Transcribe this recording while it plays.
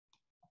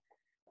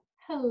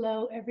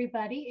Hello,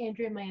 everybody.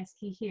 Andrea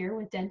Majewski here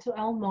with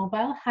Dentalelle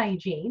Mobile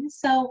Hygiene.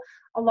 So,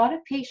 a lot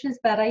of patients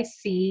that I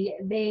see,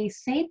 they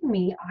say to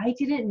me, I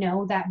didn't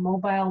know that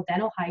mobile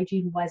dental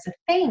hygiene was a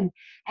thing.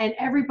 And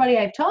everybody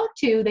I've talked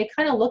to, they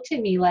kind of looked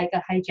at me like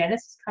a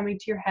hygienist is coming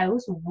to your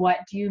house. What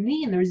do you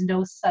mean? There's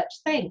no such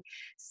thing.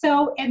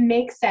 So, it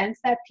makes sense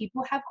that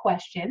people have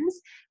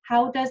questions.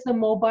 How does the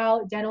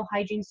mobile dental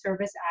hygiene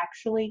service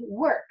actually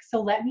work?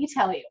 So, let me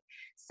tell you.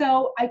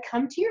 So, I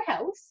come to your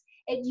house.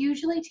 It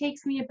usually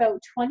takes me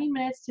about 20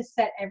 minutes to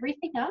set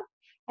everything up.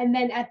 And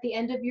then at the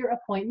end of your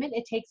appointment,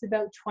 it takes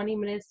about 20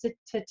 minutes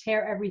to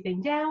tear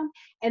everything down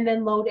and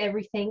then load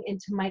everything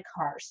into my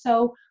car.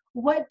 So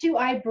what do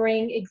I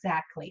bring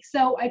exactly?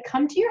 So I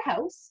come to your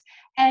house,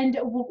 and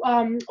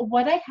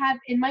what I have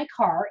in my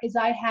car is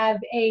I have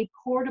a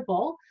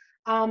portable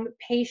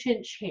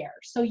patient chair.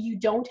 So you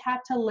don't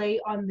have to lay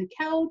on the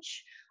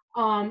couch,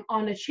 on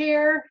a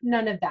chair,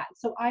 none of that.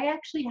 So I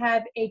actually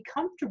have a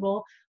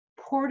comfortable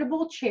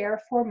portable chair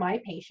for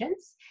my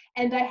patients,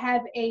 and I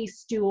have a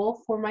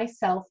stool for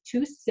myself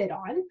to sit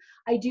on.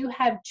 I do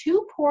have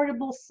two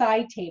portable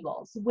side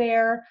tables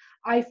where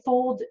I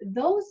fold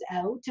those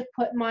out to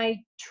put my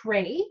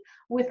tray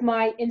with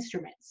my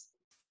instruments.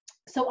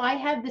 So I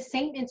have the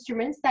same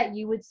instruments that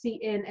you would see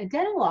in a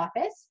dental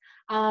office,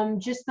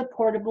 just the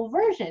portable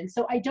version.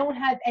 So I don't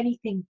have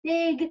anything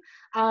big.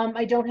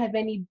 I don't have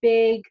any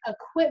big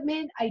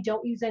equipment. I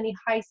don't use any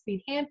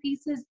high-speed hand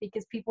pieces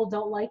because people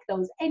don't like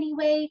those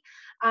anyway.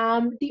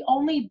 The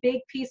only big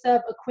piece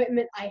of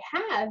equipment I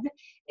have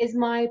is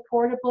my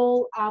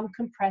portable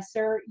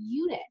compressor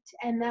unit,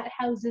 and that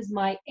houses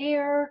my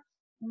air,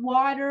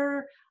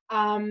 water,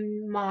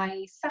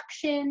 my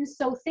suction.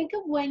 So think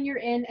of when you're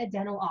in a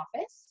dental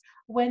office,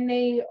 when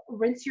they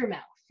rinse your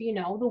mouth,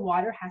 the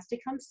water has to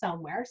come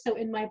somewhere. So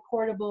in my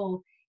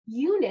portable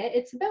unit,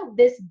 it's about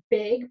this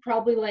big,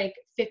 probably like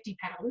 50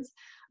 pounds,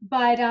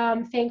 but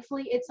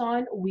thankfully it's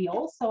on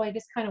wheels. So I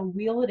just kind of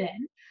wheel it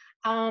in.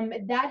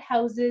 That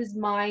houses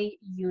my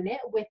unit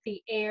with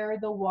the air,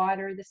 the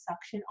water, the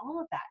suction,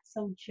 all of that.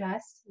 So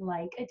just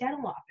like a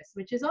dental office,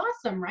 which is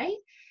awesome, right?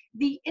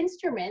 The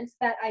instruments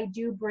that I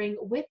do bring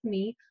with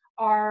me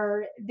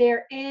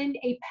they're in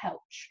a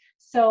pouch.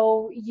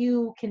 So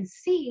you can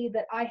see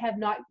that I have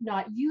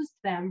not used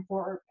them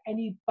for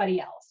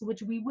anybody else,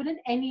 which we wouldn't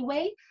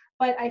anyway,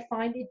 but I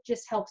find it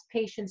just helps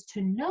patients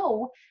to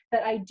know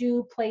that I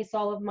do place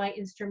all of my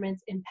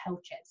instruments in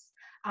pouches.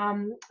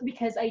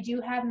 Because I do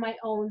have my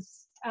own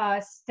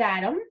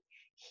Statum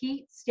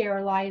heat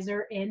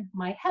sterilizer in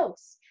my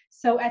house.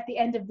 So at the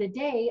end of the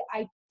day,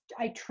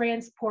 I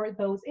transport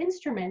those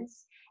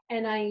instruments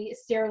and I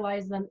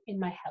sterilize them in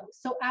my house.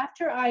 So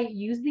after I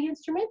use the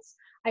instruments,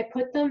 I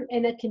put them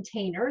in a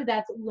container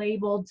that's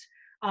labeled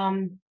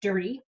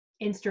dirty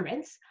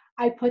instruments.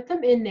 I put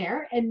them in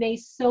there and they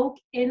soak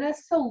in a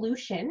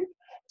solution,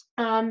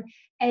 um,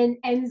 an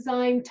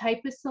enzyme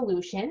type of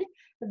solution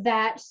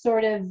that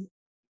sort of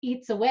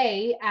eats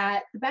away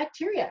at the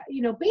bacteria.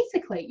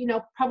 Basically,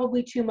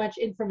 probably too much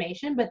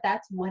information, but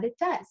that's what it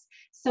does.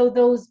 So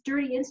those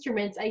dirty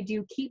instruments, I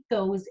do keep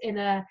those in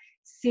a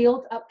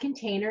sealed up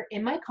container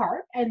in my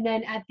car. And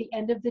then at the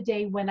end of the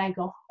day, when I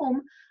go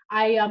home,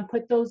 I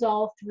put those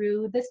all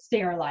through the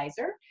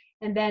sterilizer.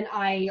 And then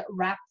I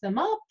wrap them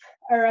up,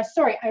 I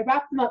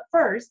wrap them up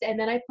first, and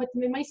then I put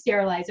them in my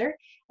sterilizer,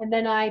 and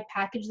then I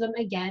package them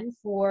again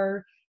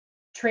for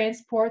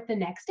transport the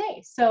next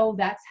day. So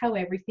that's how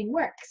everything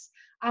works.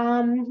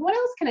 What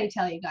else can I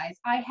tell you guys?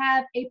 I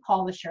have a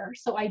polisher,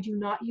 so I do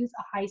not use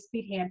a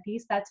high-speed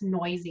handpiece. That's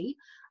noisy.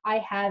 I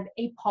have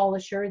a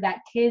polisher that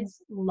kids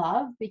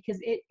love because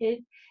it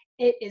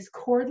is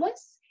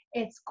cordless,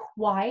 it's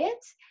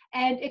quiet,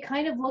 and it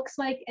kind of looks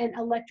like an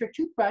electric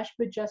toothbrush,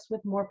 but just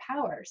with more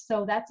power.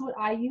 So that's what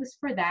I use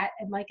for that.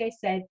 And like I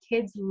said,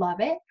 kids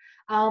love it.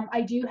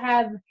 I do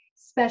have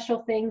special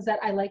things that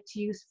I like to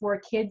use for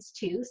kids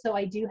too. So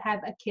I do have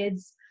a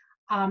kids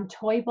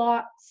toy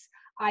box.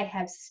 I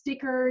have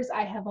stickers.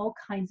 I have all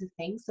kinds of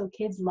things. So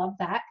kids love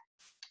that.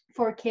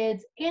 For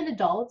kids and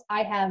adults,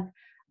 I have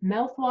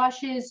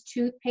mouthwashes,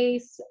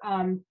 toothpaste,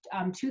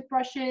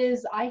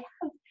 toothbrushes. I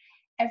have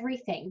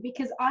everything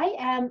because I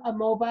am a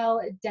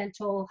mobile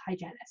dental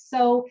hygienist.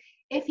 So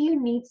if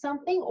you need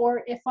something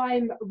or if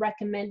I'm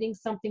recommending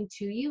something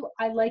to you,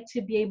 I like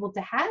to be able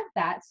to have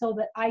that so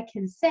that I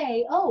can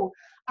say, oh,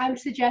 I'm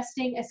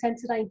suggesting a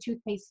Sensodyne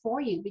toothpaste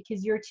for you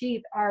because your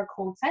teeth are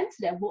cold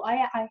sensitive. Well,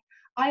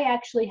 I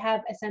actually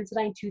have a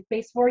Sensodyne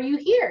toothpaste for you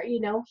here.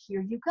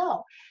 Here you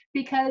go.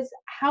 Because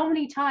how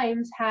many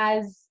times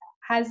has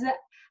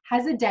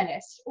a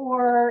dentist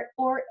or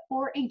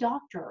a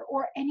doctor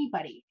or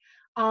anybody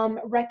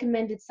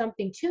recommended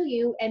something to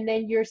you, and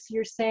then you're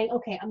saying,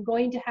 okay, I'm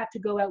going to have to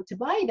go out to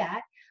buy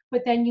that,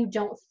 but then you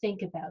don't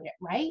think about it,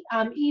 right?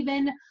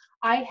 Even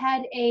I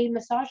had a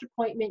massage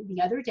appointment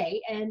the other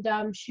day, and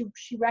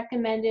she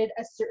recommended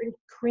a certain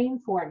cream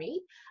for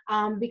me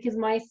because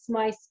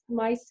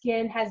my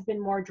skin has been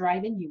more dry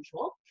than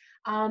usual.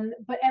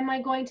 But am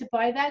I going to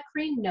buy that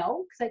cream?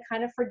 No, because I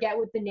kind of forget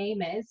what the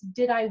name is.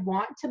 Did I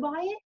want to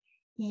buy it?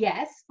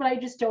 Yes, but I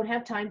just don't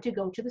have time to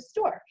go to the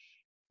store.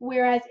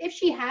 Whereas if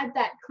she had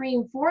that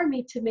cream for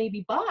me to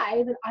maybe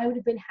buy, then I would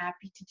have been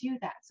happy to do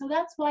that. So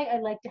that's why I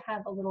like to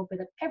have a little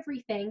bit of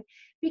everything,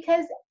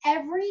 because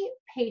every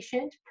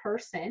patient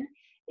person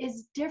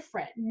is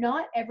different.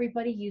 Not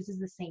everybody uses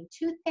the same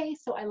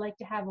toothpaste, so I like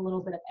to have a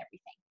little bit of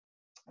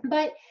everything.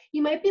 But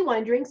you might be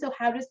wondering, so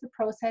how does the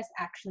process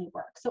actually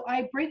work? So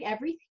I bring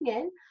everything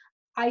in,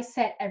 I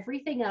set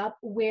everything up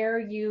where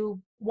you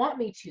want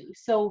me to.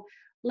 So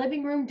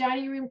living room,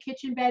 dining room,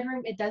 kitchen,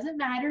 bedroom, it doesn't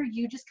matter.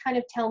 You just kind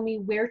of tell me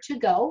where to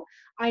go.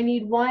 I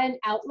need one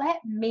outlet,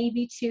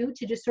 maybe two,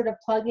 to just sort of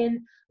plug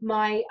in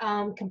my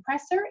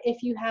compressor.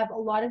 If you have a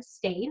lot of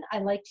stain, I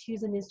like to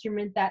use an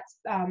instrument that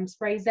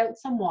sprays out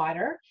some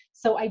water.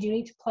 So I do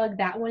need to plug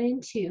that one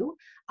in too.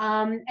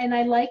 And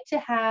I like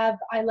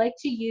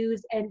to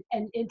use an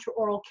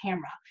intraoral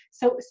camera.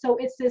 So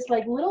it's this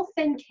like little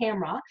thin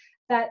camera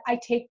that I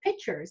take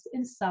pictures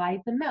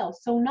inside the mouth.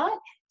 So not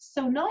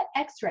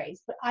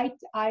x-rays, but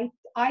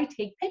I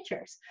take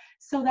pictures.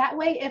 So that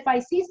way, if I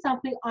see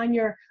something on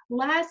your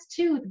last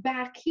tooth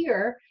back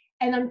here,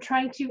 and I'm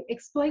trying to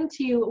explain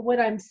to you what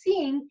I'm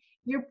seeing,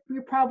 you're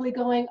probably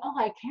going, oh,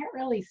 I can't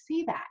really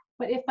see that.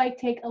 But if I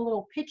take a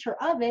little picture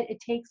of it, it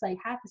takes like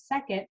half a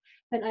second,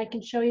 then I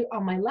can show you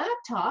on my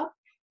laptop.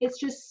 It's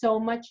just so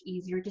much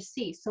easier to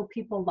see. So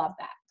people love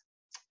that.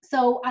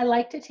 So I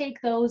like to take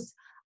those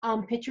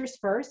pictures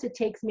first. It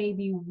takes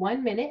maybe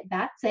 1 minute.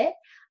 That's it.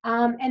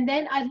 And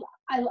then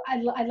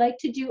I like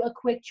to do a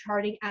quick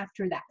charting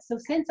after that. So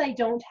since I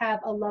don't have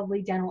a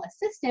lovely dental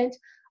assistant,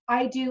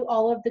 I do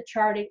all of the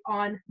charting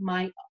on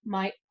my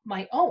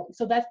own.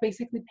 So that's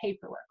basically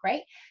paperwork,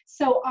 right?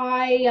 So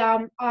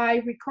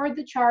I record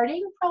the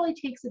charting. Probably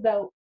takes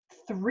about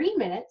 3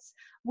 minutes,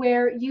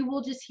 where you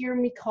will just hear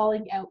me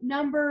calling out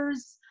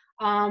numbers.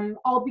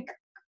 I'll be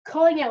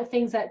calling out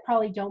things that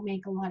probably don't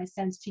make a lot of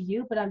sense to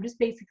you, but I'm just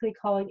basically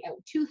calling out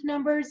tooth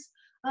numbers.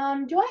 Do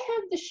I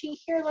have the sheet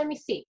here? Let me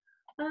see.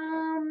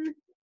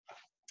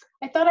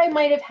 I thought I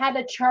might have had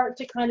a chart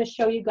to kind of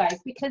show you guys,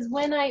 because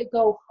when I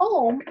go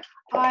home,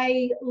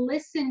 I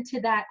listen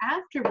to that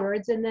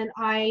afterwards, and then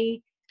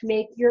I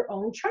make your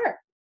own chart.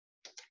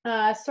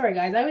 Sorry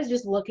guys, I was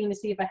just looking to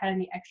see if I had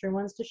any extra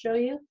ones to show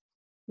you.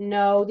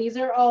 No, these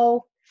are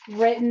all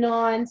written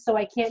on, so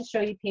I can't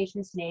show you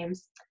patients'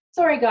 names.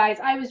 Sorry guys,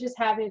 I was just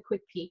having a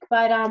quick peek,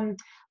 but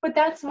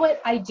that's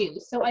what I do.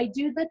 So I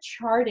do the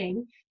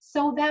charting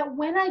so that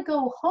when I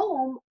go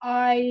home,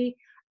 I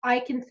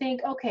can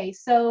think, okay,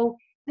 so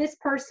this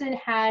person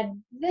had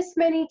this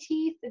many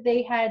teeth,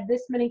 they had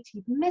this many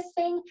teeth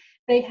missing,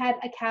 they had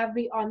a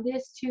cavity on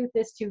this tooth,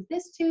 this tooth,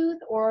 this tooth,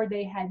 or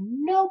they had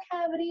no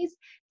cavities,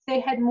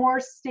 they had more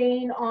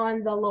stain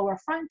on the lower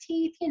front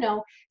teeth, you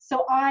know.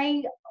 So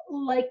I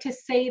like to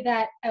say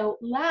that out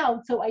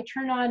loud. So I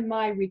turn on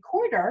my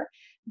recorder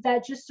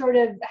that just sort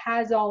of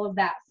has all of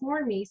that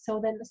for me, so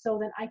then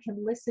I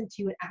can listen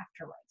to it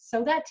afterwards.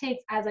 So that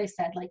takes, as I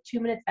said, like 2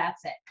 minutes.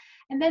 That's it.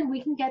 And then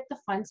we can get the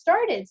fun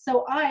started.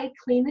 So I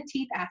clean the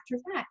teeth after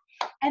that.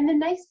 And the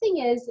nice thing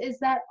is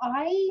that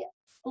I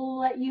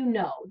let you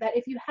know that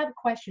if you have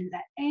questions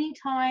at any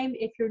time,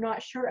 if you're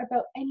not sure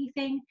about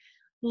anything,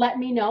 let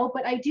me know.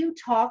 But I do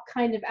talk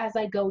kind of as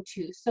I go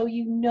too, so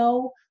you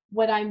know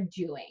what I'm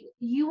doing.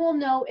 You will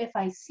know if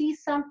I see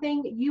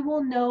something. You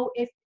will know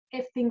if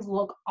things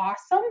look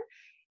awesome.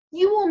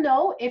 You will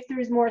know if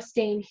there's more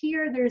stain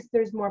here,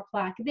 there's more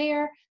plaque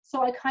there.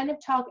 So I kind of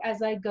talk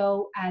as I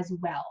go as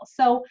well.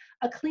 So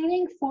a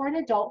cleaning for an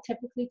adult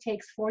typically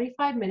takes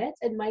 45 minutes.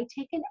 It might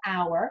take an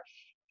hour.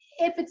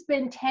 If it's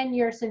been 10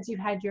 years since you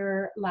had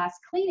your last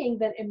cleaning,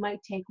 then it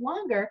might take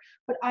longer,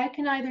 but I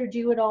can either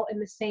do it all in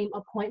the same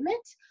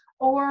appointment,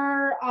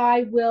 or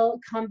I will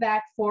come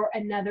back for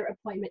another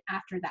appointment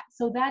after that.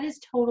 So that is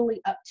totally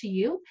up to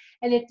you,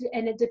 and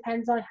it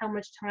depends on how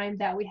much time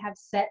that we have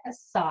set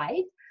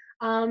aside.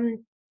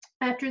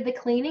 After the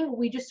cleaning,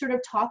 we just sort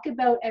of talk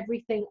about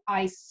everything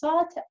I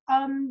saw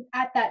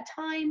at that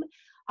time.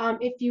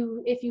 If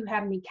you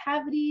have any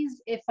cavities,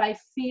 if I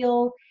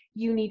feel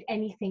you need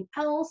anything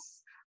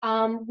else,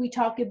 we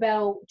talk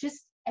about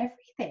just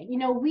everything. You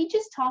know, we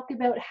just talk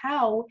about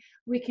how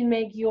we can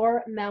make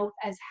your mouth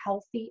as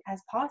healthy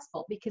as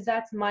possible, because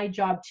that's my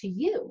job to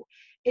you,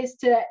 is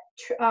to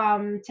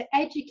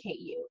educate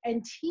you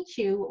and teach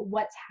you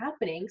what's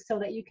happening so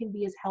that you can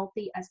be as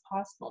healthy as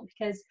possible,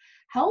 because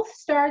health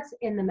starts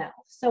in the mouth.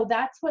 So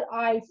that's what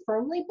I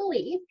firmly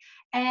believe.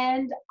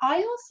 And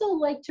I also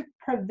like to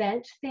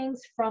prevent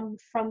things from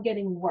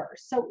getting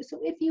worse. So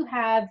if you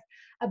have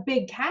a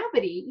big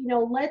cavity, you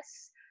know,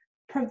 let's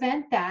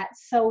prevent that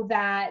so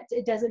that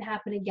it doesn't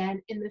happen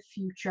again in the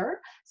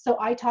future. So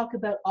I talk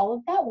about all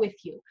of that with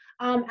you.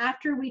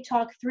 After we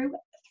talk through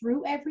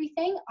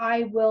everything,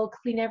 I will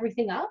clean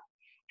everything up,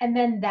 and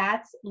then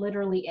that's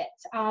literally it.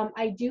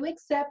 I do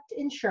accept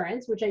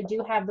insurance, which I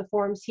do have the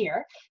forms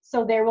here.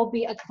 So there will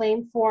be a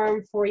claim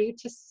form for you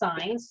to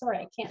sign. Sorry,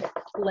 I can't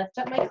lift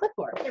up my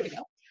clipboard. There we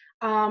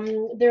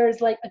go. There's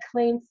like a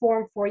claim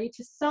form for you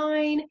to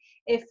sign.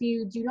 If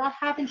you do not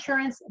have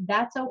insurance,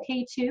 that's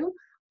okay too.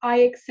 I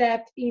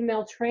accept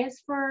email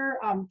transfer,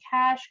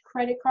 cash,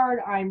 credit card.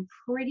 I'm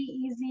pretty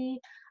easy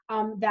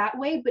that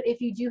way. But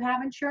if you do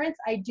have insurance,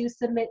 I do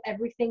submit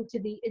everything to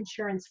the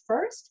insurance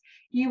first.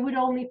 You would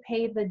only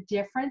pay the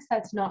difference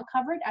that's not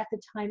covered at the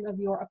time of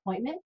your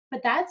appointment,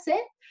 but that's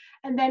it.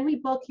 And then we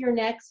book your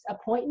next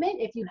appointment.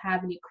 If you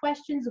have any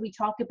questions, we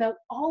talk about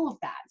all of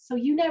that. So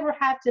you never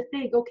have to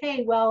think,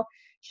 okay, well,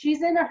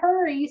 she's in a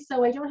hurry,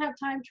 so I don't have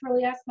time to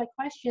really ask my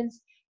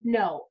questions.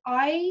 No,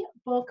 I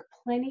book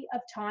plenty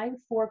of time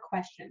for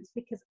questions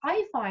because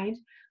I find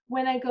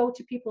when I go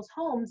to people's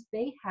homes,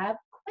 they have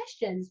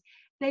questions.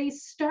 They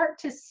start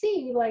to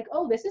see, like,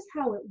 oh, this is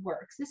how it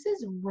works. This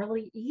is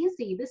really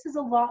easy. This is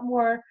a lot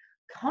more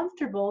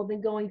comfortable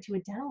than going to a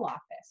dental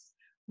office.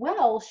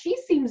 Well, she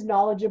seems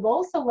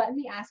knowledgeable, so let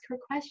me ask her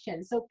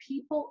questions. So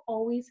people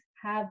always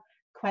have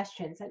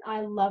questions, and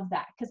I love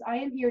that because I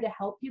am here to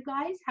help you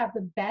guys have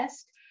the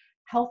best,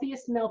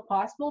 healthiest meal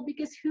possible,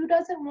 because who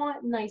doesn't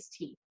want nice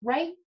teeth,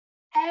 right?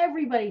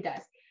 Everybody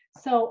does.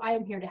 So I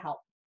am here to help.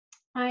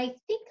 I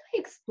think I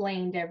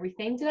explained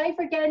everything. Did I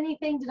forget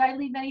anything? Did I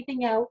leave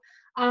anything out?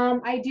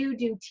 I do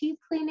teeth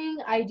cleaning.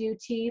 I do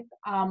teeth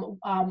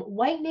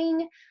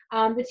whitening.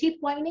 The teeth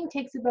whitening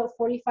takes about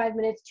 45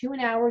 minutes to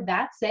an hour.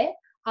 That's it.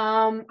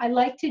 I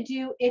like to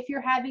do, if you're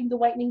having the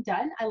whitening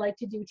done, I like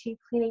to do teeth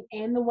cleaning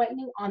and the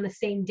whitening on the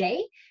same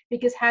day,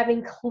 because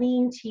having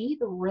clean teeth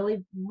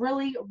really,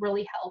 really,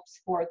 really helps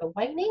for the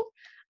whitening.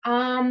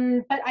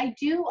 But I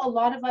do a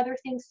lot of other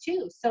things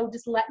too. So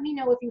just let me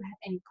know if you have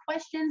any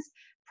questions.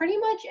 Pretty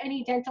much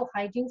any dental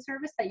hygiene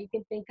service that you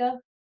can think of,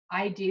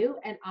 I do,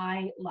 and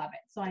I love it.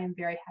 So I am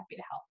very happy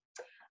to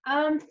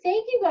help.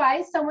 Thank you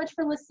guys so much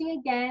for listening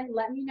again.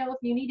 Let me know if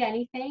you need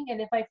anything,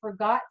 and if I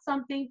forgot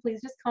something, please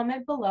just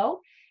comment below,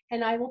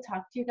 and I will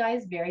talk to you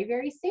guys very,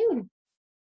 very soon.